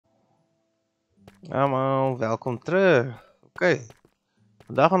Allemaal, welkom terug. Oké,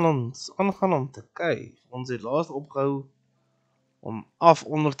 vandaag gaan ons aangaan om te kyk. Ons het laatst opgehou om af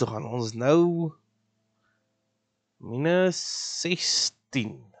onder te gaan. Ons is nou minus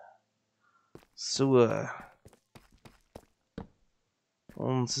 16. So,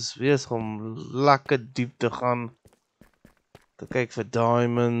 ons is bezig om lekker diep te gaan. Te kyk vir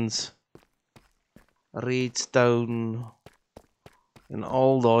diamonds, redstone en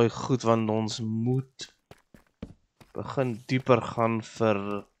al daai goed, want ons moet begin dieper gaan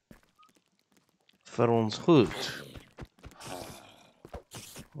vir ons goed.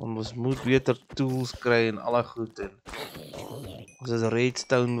 Want ons moet beter tools kry en alle goed en ons is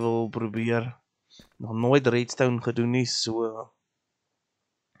redstone wil probeer. Nog nooit redstone gedoen nie, so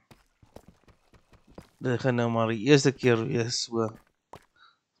dit gaan nou maar die eerste keer wees, so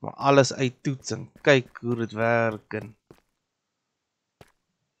maar alles uittoets en kyk hoe dit werk en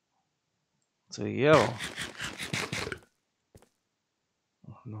so ja.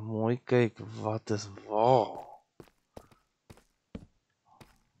 Nou mooi kyk wat is waar.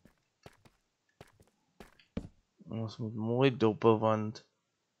 Ons moet mooi doppe, want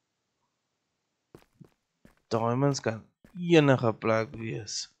diamonds kan enige plek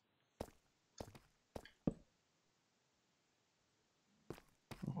wees.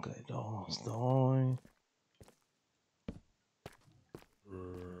 Oké, daar is daai.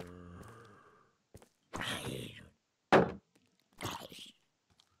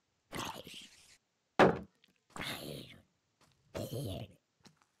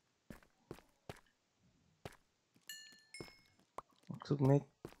 Ek soek net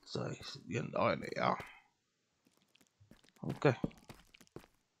sy een daai nee, ja. Oké.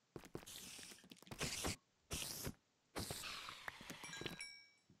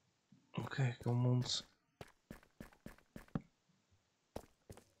 Oké, kom ons.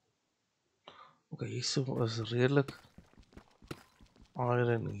 Oké, hierso is redelik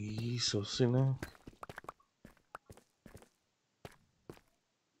iron hierso sien ek.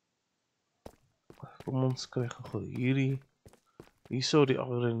 Kom ons kry gou hierdie. Hierso die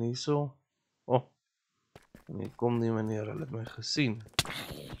iron hierso. Oh. En hier kom die meneer, hulle het my gesien.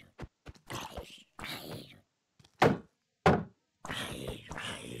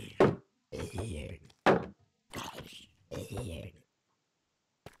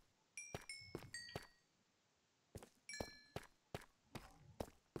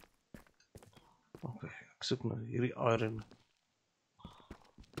 Oké, ek soek nou hierdie iron.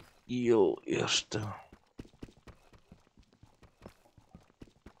 Heel eerste.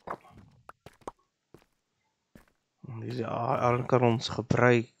 Hierdie iron kan ons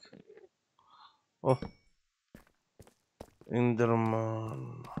gebruik. Oh.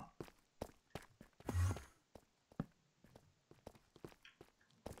 Enderman.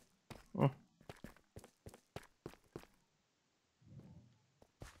 Oh.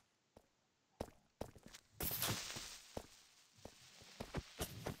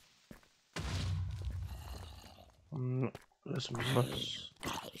 Dis mis.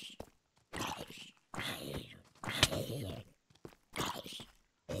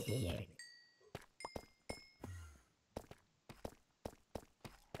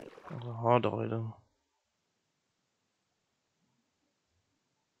 Daai ding.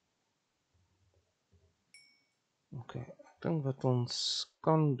 Oké, ek dink wat ons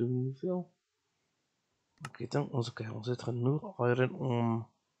kan doen, hoeveel? Ek dink ons het genoeg iron om,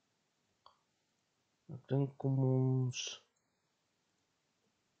 ek dink kom ons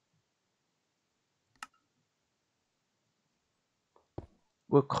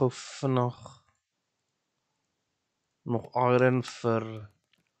ook gou vinnig nog iron vir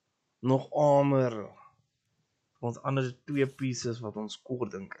nog armor. Ons ander 2 pieces wat ons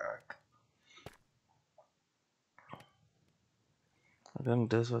kort, dink ek. Ek dink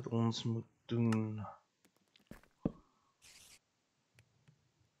dis wat ons moet doen.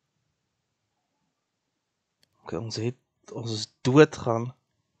 Oké, ons is dood gaan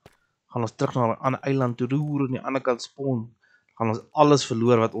ons terug na 'n ander eiland toe roer aan die ander kant spawn. Gaan ons alles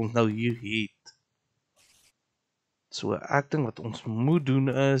verloor wat ons nou hier het. So ek dink wat ons moet doen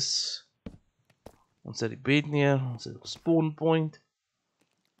is, ons sit die bed neer, ons sit op spawn point.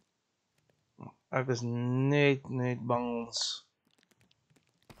 Ek is net bang ons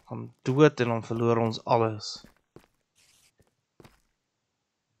gaan dood en dan verloor ons alles.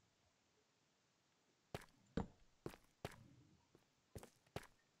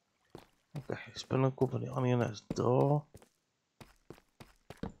 Oké, spinnekop en die ander ene is daar.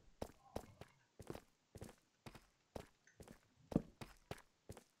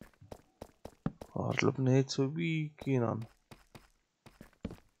 Hardloop net so bietjie dan.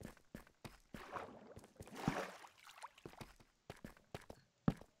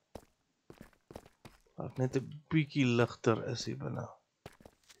 wat net 'n bietjie ligter is hier binne.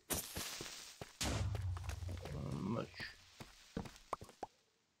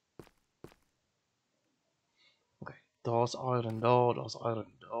 Okay, daar's iron daar, daar's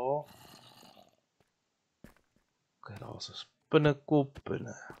iron daar. Okay, daar's 'n spinnekop en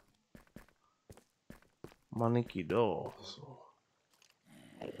 'n mannetjie daar, so.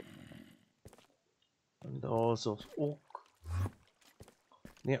 En daar's ons ook.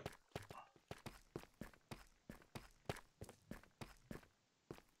 Nee.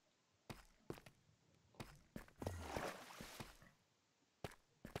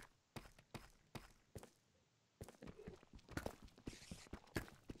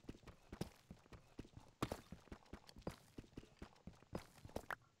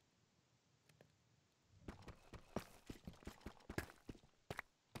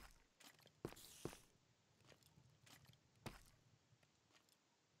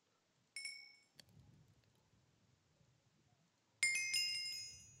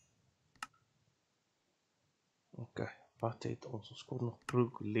 Okay, wat het ons? Ons kort nog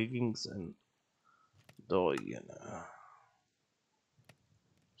broek, leggings en daai ene.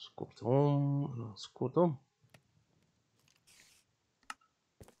 Ons kort hom en ons kort hom.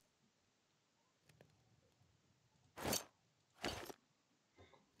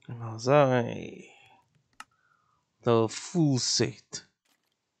 En dan sy the full set.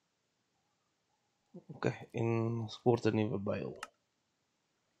 Okay, en ons kort 'n nuwe byl.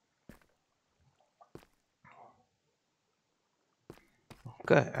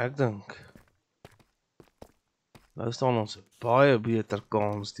 Okay, ek dink nou staan ons 'n baie beter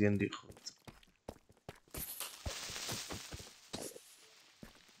kans teen die goed.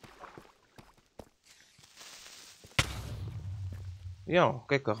 Ja,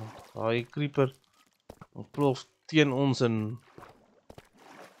 kyk dan, daai creeper ontplof teen ons en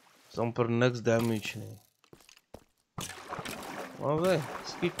is amper niks damage nie. Maar nee,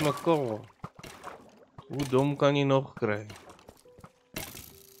 skiet mekaar. Hoe dom kan jy nog kry?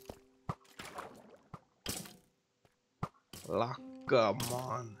 Lekker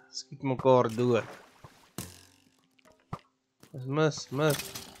man, skiet mekaar dood. Dis mis.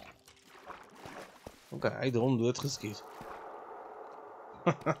 Okay, hy het hom doodgeskiet.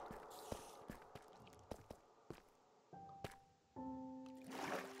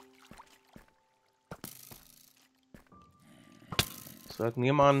 So ek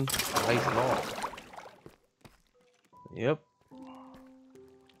neem aan, hy is laag. Yep.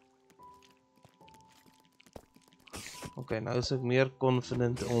 Okay, nou is ek meer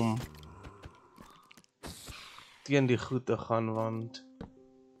confident om teen die goed te gaan, want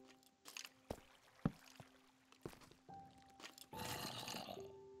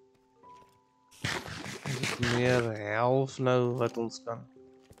is meer helf nou wat ons kan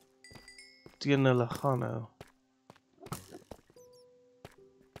teen hulle gaan nou.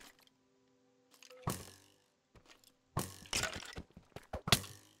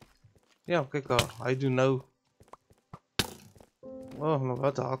 Ja, kyk al, hy doen nou. Oh, maar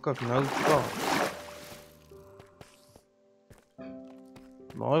wat hak ek nou kaas?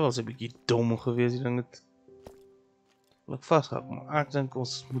 Maar hy was 'n bietjie dom geweest, die ding het ek vasgehak, maar ek dink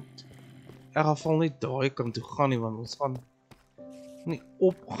ons moet in elk geval nie daai kant toe gaan nie, want ons gaan nie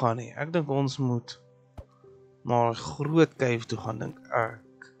opgaan nie. Ek dink ons moet na 'n groot cave toe gaan, dink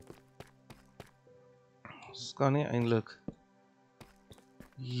ek. Ons kan nie eintlik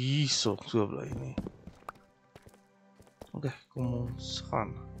hierso so bly nie. Okay, kom ons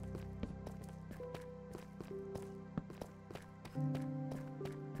gaan.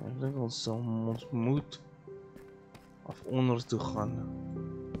 Ek dink ons moet af onder toe gaan.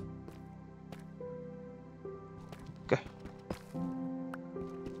 Okay.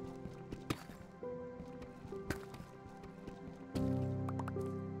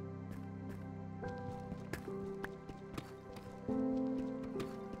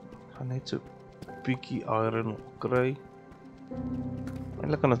 Gaan net so bietjie iron kry.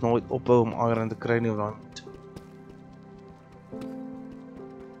 Eintlik kan ons nooit ophou om iron te kry nie, want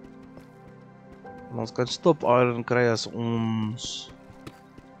ons kan stop iron kry as ons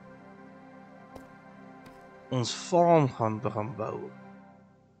farm gaan begin bou.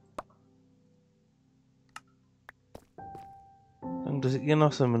 Ek dink dis die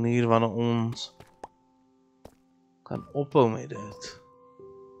enigste manier waarna ons kan ophou met dit.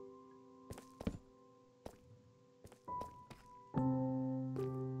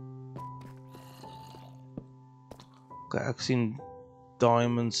 Okay, ek sien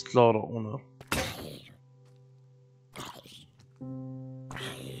diamonds klaar daaronder.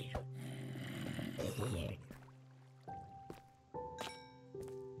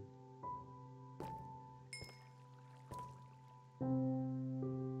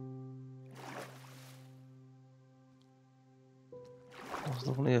 Ons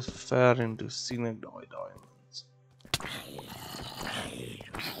nog nie eens ver en toe sien ek daai diamonds.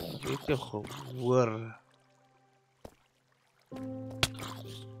 Ek het jou gehoor.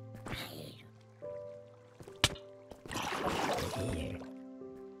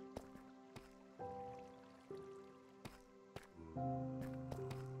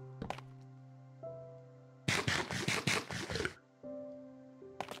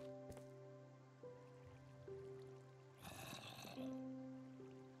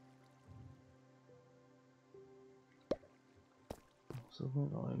 So nie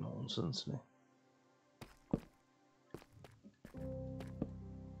daai nonsens nie.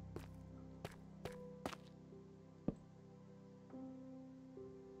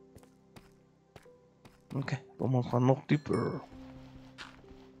 Okay, kom ons gaan nog dieper.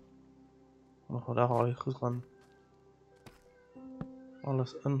 Nog wat daai goed gaan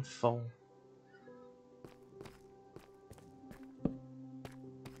alles inval.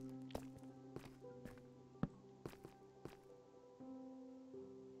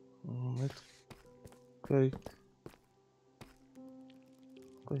 Net kyk.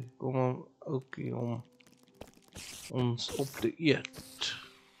 Okay, kom aan ookie om ons op te eet.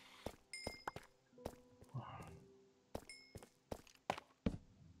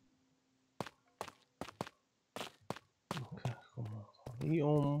 Okay, kom aan hier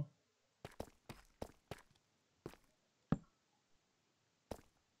om.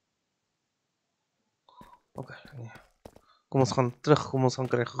 Okay, nee. Kom ons gaan terug, kom ons gaan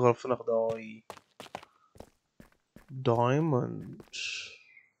kry gou vinnig daai diamonds.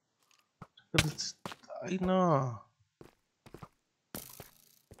 Dit is eina.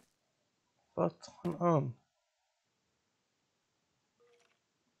 Wat gaan aan?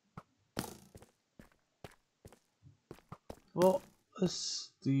 Wat is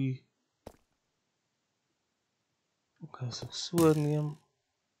die... Okay, as ek so neem...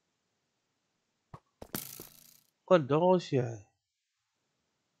 Wat daar is jy?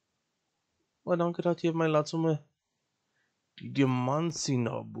 Wat dankie dat jy my laat sommer die diamant sien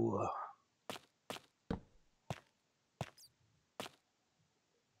daarbo.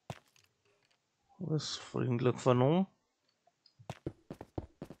 Dat is vriendelik van hom.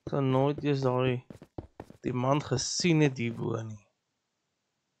 Ek sal nooit eens daai diamant gesien het hierbo nie.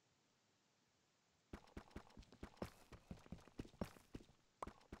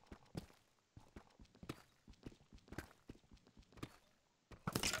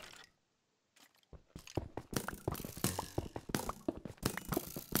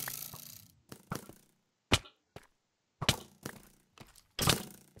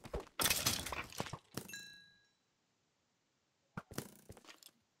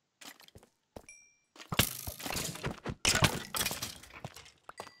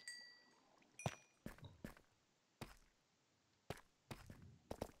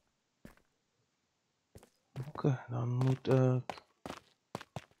 Okay, dan moet ek...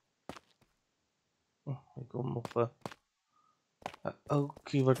 Ek kom op 'n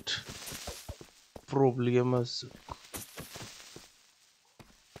ouetjie wat probleme soek.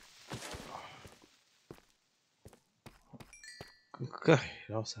 Okay,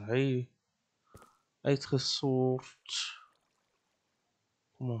 daar's hy uitgesort.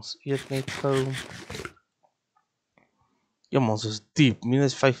 Kom ons eet net gou. Ja, maar ons is diep,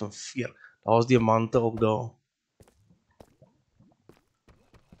 minus 45. Daar's diamante ook daar.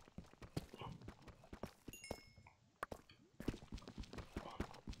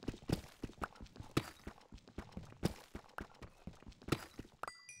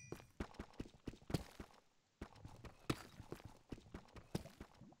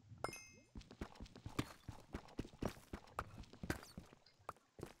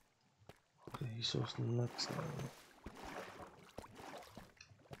 Okay, hier is niks nou.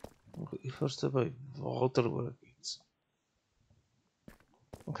 Eerste by water hoor ek iets.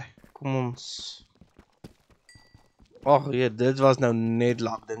 Okay, kom ons. Ag ja, dit was nou net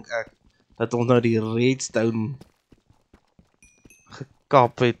lak dink ek. Dat ons nou die redstone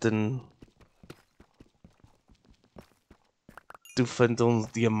gekap het en toe vind ons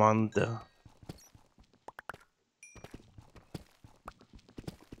diamante.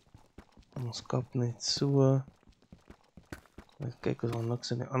 Ons kap net so. Net kyk as daar niks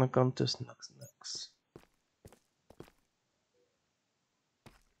aan die ander kant is, niks.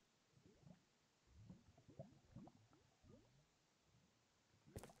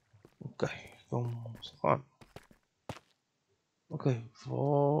 Okay, kom ons gaan. Okay,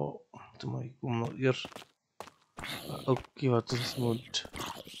 kom nou eers ouetjie wat ons moet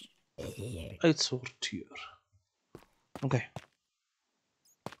uitsorteer. Okay.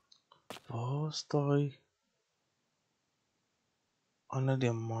 Waar is daai? ander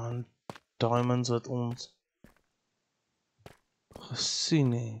diamant diamonds wat ons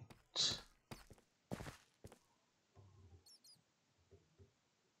gesien het.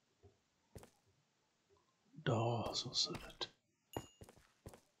 Daar so sit dit.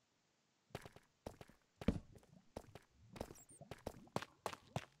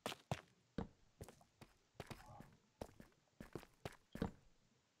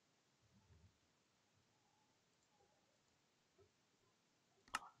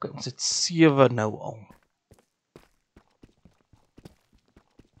 Kyk, ons het 7 nou al.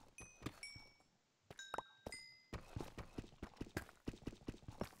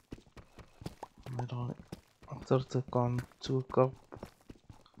 Met dan agter te kant toe kap.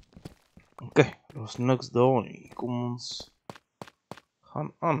 Okay, daar's niks daar nie. Kom ons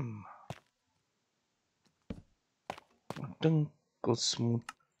gaan aan. Ek dink ons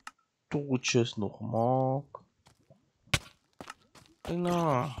moet torches nog maak. En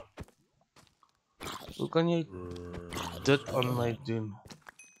hoe kan jy dit aan my doen?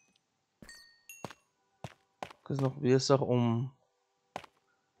 Ek is nog besig om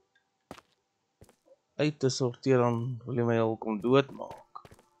uit te sorteer, dan wil jy my al kom doodmaak.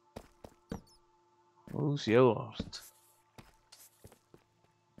 Hoe is jou hart?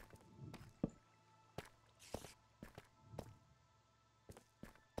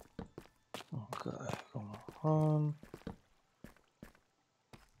 Okay, kom aan.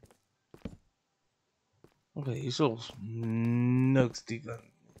 Okay, hier is niks dieper.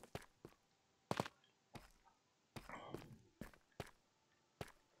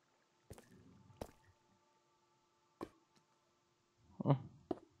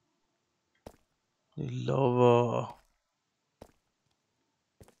 Die lava.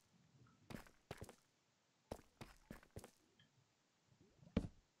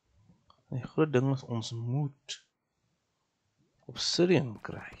 Die groot ding is ons moet obsidian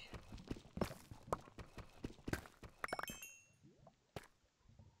kry.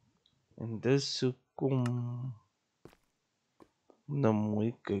 En dis hoekom nou mooi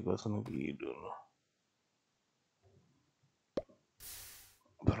kyk wat gaan ek hier doen.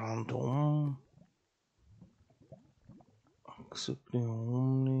 Brand hom. Ek soek nie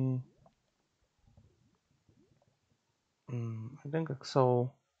hom nie. Ek dink ek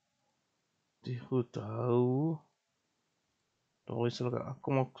sal die goed hou. Daar sal ek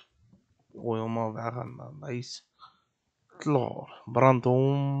kom ek gooi hom maar weg en dan hy's klaar. Brand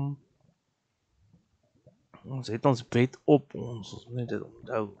hom. Ons het ons bed op ons moet net dit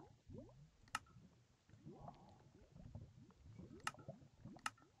onthou.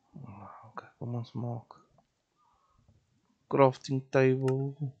 Okay, kom ons maak crafting table.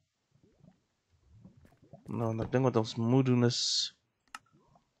 Nou, ek dink wat ons moet doen is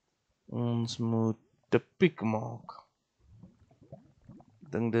ons moet 'n piek maak. Ek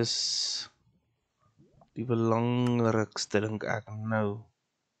dink dis die belangrikste dink ek nou.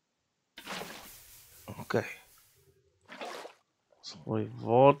 Okay. Ons gooi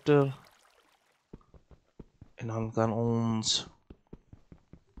water en dan kan ons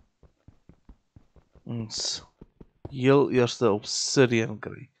heel eerste obsidian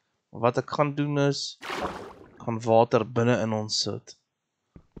kry. Wat ek gaan doen is gaan water binne in ons sit.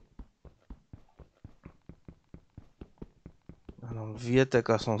 En dan weet ek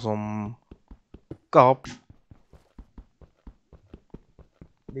as ons hom kap,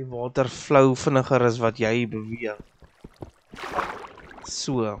 die water flou vinniger as wat jy beweeg.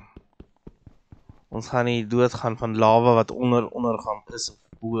 So. Ons gaan nie doodgaan van lava wat ondergaan is of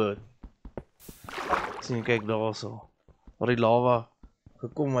bo. Sien, kyk daarso. Waar die lava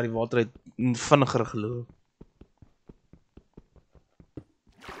gekom, maar die water het vinniger geloop.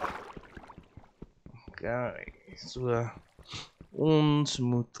 Okay, so ons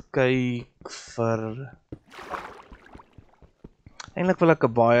moet kyk vir eintlik wil ek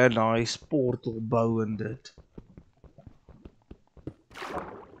 'n baie nice portal bou in dit.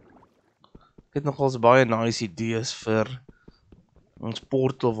 Ek het nogals baie nice idees vir ons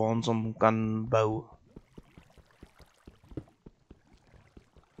portal waar ons hom kan bou.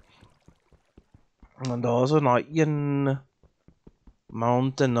 En daar is nou een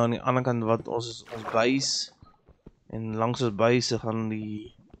mountain aan die ander kant wat ons base en langs ons base gaan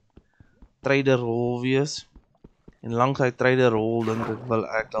die trader hall wees. En langs hy trader hall dink ek wil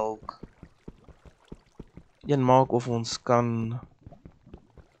ek dalk een maak of ons kan,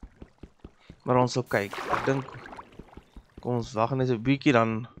 maar ons sal kyk. Ek dink kom ons wag net so 'n bietjie,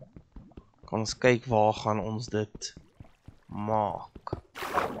 dan kan ons kyk waar gaan ons dit maak.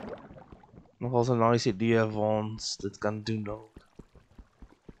 Nogals 'n nice idee waar ons dit kan doen dalk.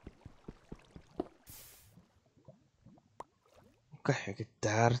 Okay, ek het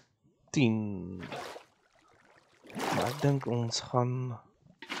 13. Maar ek dink ons gaan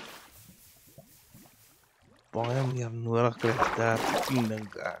baie meer nodig kry as 13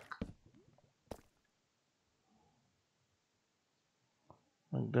 dink ek.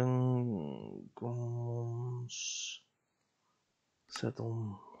 Ek dink kom ons sit hom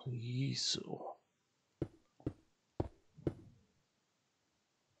hierso.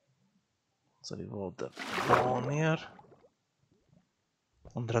 Sal die water daar neer.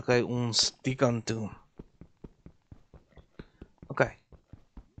 Dan druk hy ons die kant toe. Ok.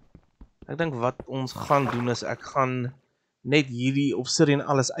 Ek dink wat ons gaan doen is ek gaan net hierdie obsidian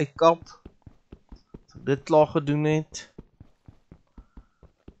alles uitkap. As ek dit klaar gedoen het,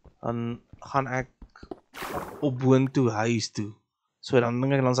 dan gaan ek op boontoe huis toe. So dan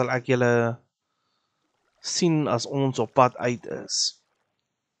dink ek dan sal ek julle sien as ons op pad uit is.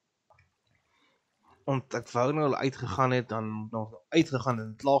 Want ek wou nou al uitgegaan het, dan nog uitgegaan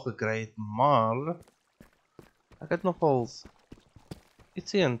en klaar gekry het, maar ek het nogal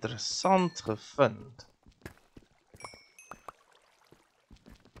ietsie interessant gevind.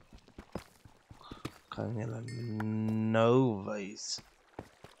 Kan julle nou wys.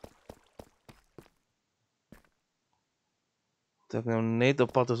 Dat ek nou net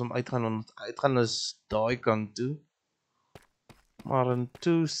op pad is om uitgaan, want uitgaan is daai kant toe. Maar en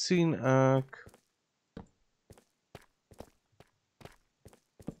toe sien ek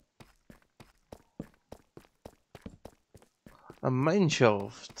 'n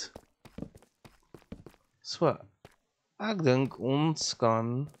mineshaft. So, ek dink ons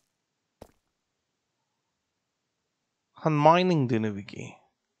gaan mining doen 'n bietjie.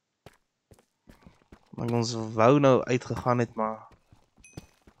 Want ons wou nou uitgegaan het, maar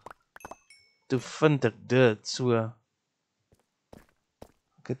toe vind ek dit, so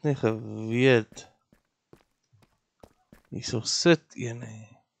ek het nie geweet hierso sit een nie.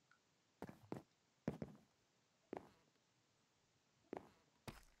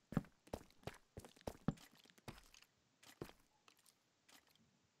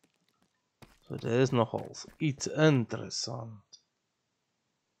 So dit is nogal iets interessant.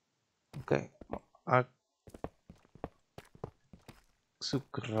 Ok, ek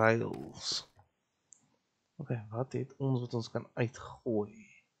soek rails. Ok, wat het ons wat ons kan uitgooi?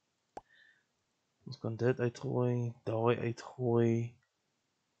 Ons kan dit uitgooi, daai uitgooi.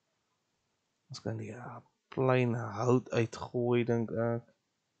 Ons kan die plain hout uitgooi, dink ek.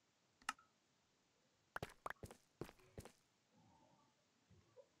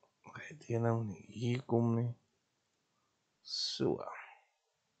 Ok, die nou nie hier kom nie. So.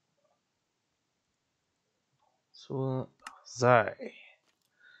 So, zij.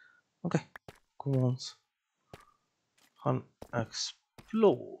 Ok, kom ons gaan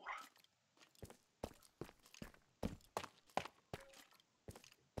explore.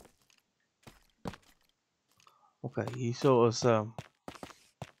 Ok, hierso is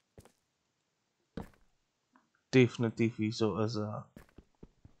definitief hierso is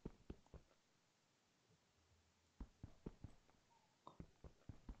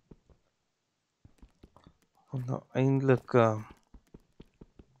nou eintlik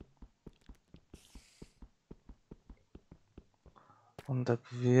want ek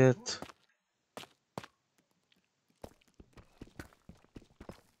weet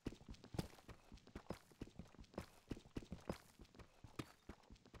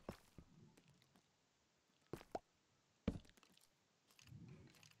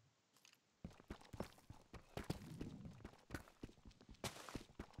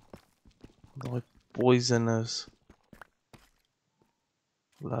daai poison is.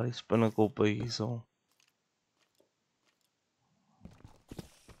 Laat die spinnekoppe hierso.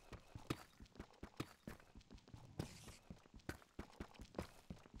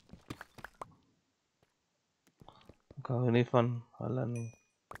 Ek hou nie van hulle nie.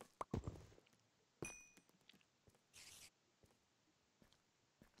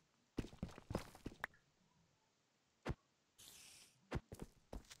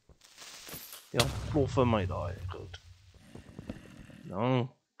 Ja, plof vir my daai, goed.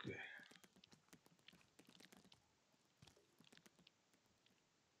 Dankie.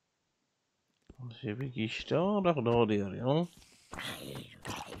 Ons is 'n bietjie stadig daardeur, ja.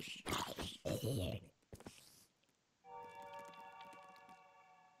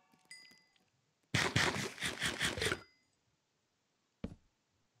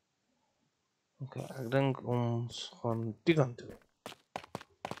 Ok, ek dink ons gaan die kant toe.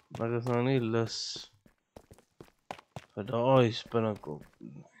 Maar ek is nou nie lus vir daai spinnekop.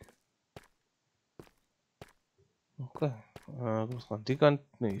 Ok, ons gaan die kant,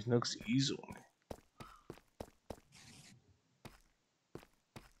 nee, is niks hierso nie.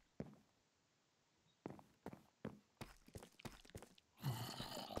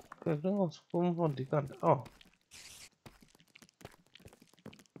 Kijk, dan ons kom van die kant. Oh.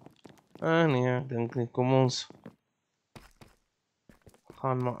 Nee, ek dink nie. Kom ons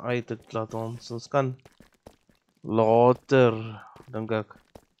gaan maar uit. Dit laat ons kan later, dink ek,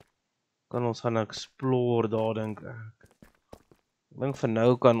 kan ons gaan explore daar, dink ek. Ek dink vir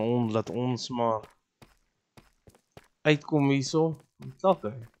nou kan ons, laat ons maar uitkom hierso. Wat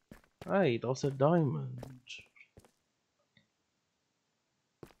hy? Hey, daar's 'n diamond.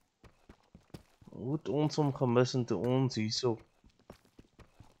 Hoe het ons hom gemis en toe ons hierso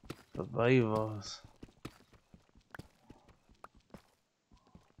verby was?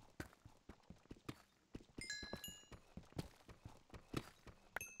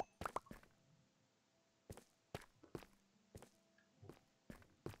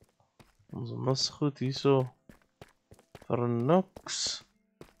 Ons mis goed hierso vir niks.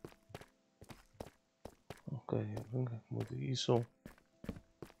 Okay, ek dink ek moet hierso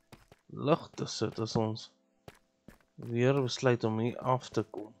lig te sit as ons weer besluit om hier af te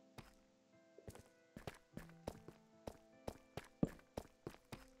kom.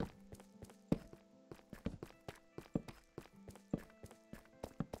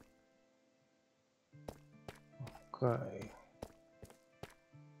 Okay.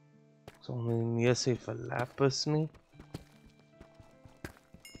 Ek sal nie sê vir lapis nie.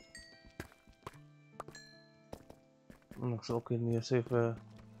 En ek sal ook nie sê vir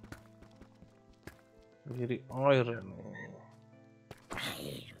hierdie iron nie.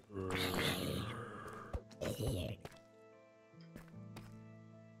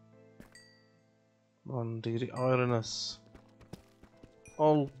 Want hierdie iron is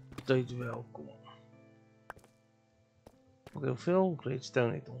altyd welkom. Okay, hoeveel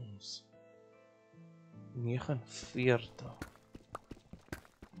redstone het ons? 49.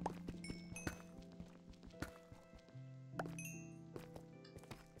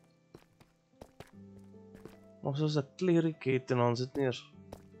 Maar soos 'n klerk het en ons het nie eers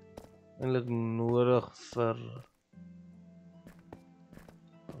eintlik nodig vir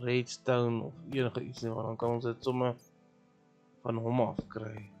redstone of enige iets nie, want dan kan ons dit sommer van hom af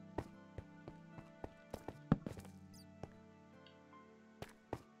kry.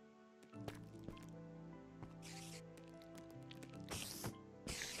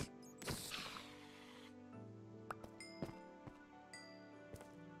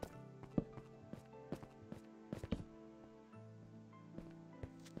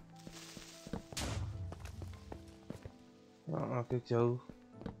 Ja, ek het jou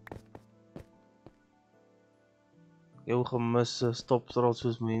gemisse stopstraat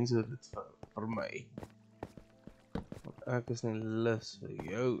soos mense dit vir my. Want ek is nie lus vir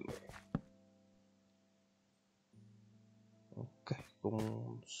jou nie. Okay, kom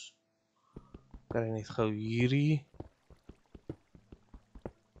ons kry net gou hierdie.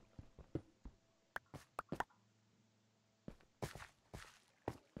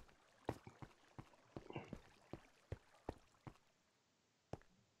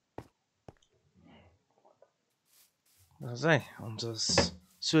 Ons is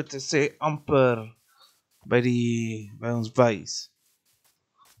so te sê amper by ons base.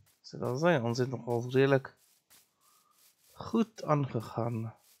 So ons het nogal redelik goed aangegaan.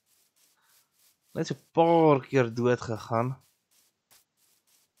 Net so 'n paar keer dood gegaan.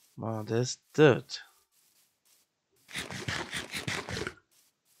 Maar dis dit.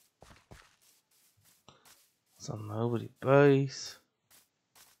 Ons is nou by die base.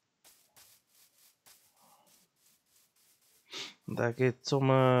 Want ek het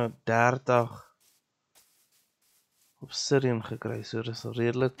sommer 30 obsidian gekry, so dis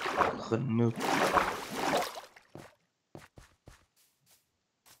redelik genoeg.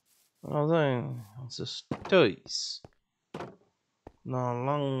 Ons is thuis. Na 'n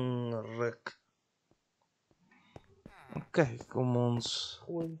lang ruk. Okay, kom ons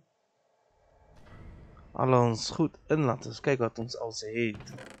gooi al ons goed in, laat ons kyk wat ons al het.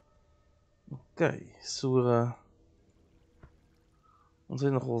 Okay, so ons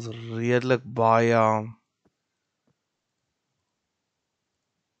het nog redelik baie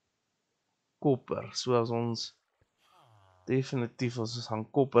kopper, so as ons definitief as ons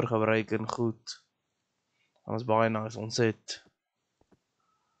gaan kopper gebruik en goed, dan is baie nice. Ons het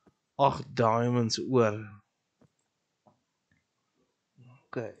 8 diamonds oor.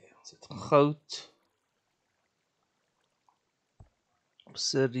 Okay, ons het goud,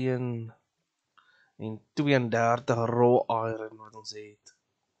 obsidian en 32 raw iron wat ons het.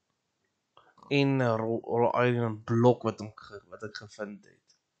 En 'n raw iron blok wat ek gevind het.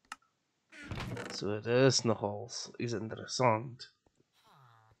 So dis nogal iets interessant.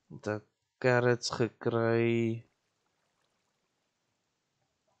 Want ek carrots gekry.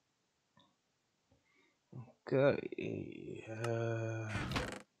 Okay.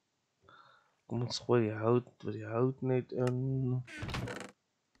 Kom ons gooi die hout net in.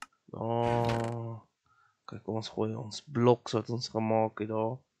 Daar. Kyk, ons gooi ons bloks wat ons gemaak het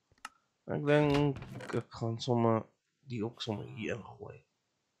daar. Ek dink ek gaan sommer die ook sommer hier ingooi.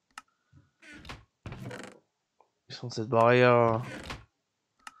 Ons het baie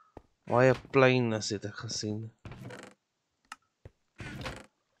plein is het ek gesien.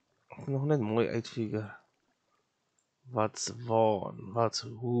 Ek moet nog net mooi uitfigure. Wat's waar, wat's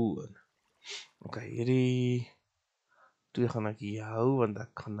hoe. Ok, hierdie twee gaan ek hier hou, want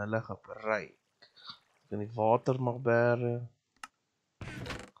ek gaan hulle gebruik. Ek kan die water mag bære.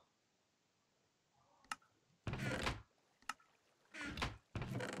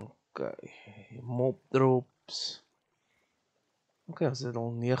 Ok, mop drops. Ok, ons het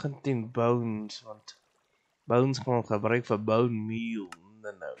al 19 bones, want bones kan ons gebruik vir bone meal.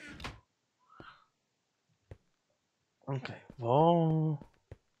 Nou. Ok, waar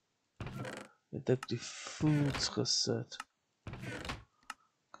het ek die foods gesit?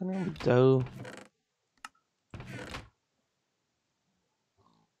 Kan nie onthou.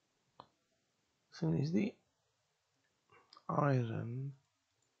 So is die iron.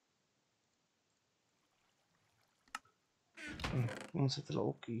 Ons het hulle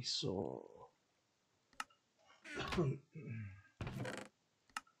ook hier so.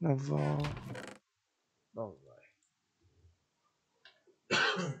 Nou waar? Nou waar?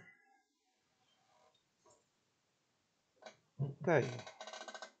 Ok.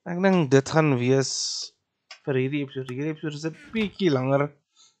 Ek dink dit gaan wees vir hierdie episode. Hierdie episode is 'n bietjie langer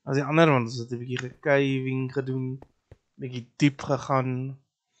as die ander, want ons het 'n bietjie gekaving gedoen, bietjie diep gegaan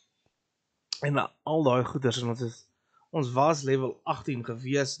en al daai goeders en ons was level 18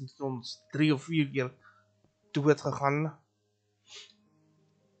 gewees en het ons 3 of 4 keer dood gegaan.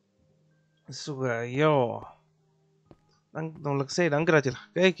 So ja. Dan wil ek sê dankie dat jy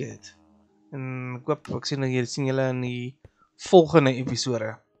gekyk het. En ek hoop ek sien julle in die volgende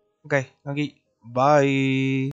episode. Okay, dankie. Bye.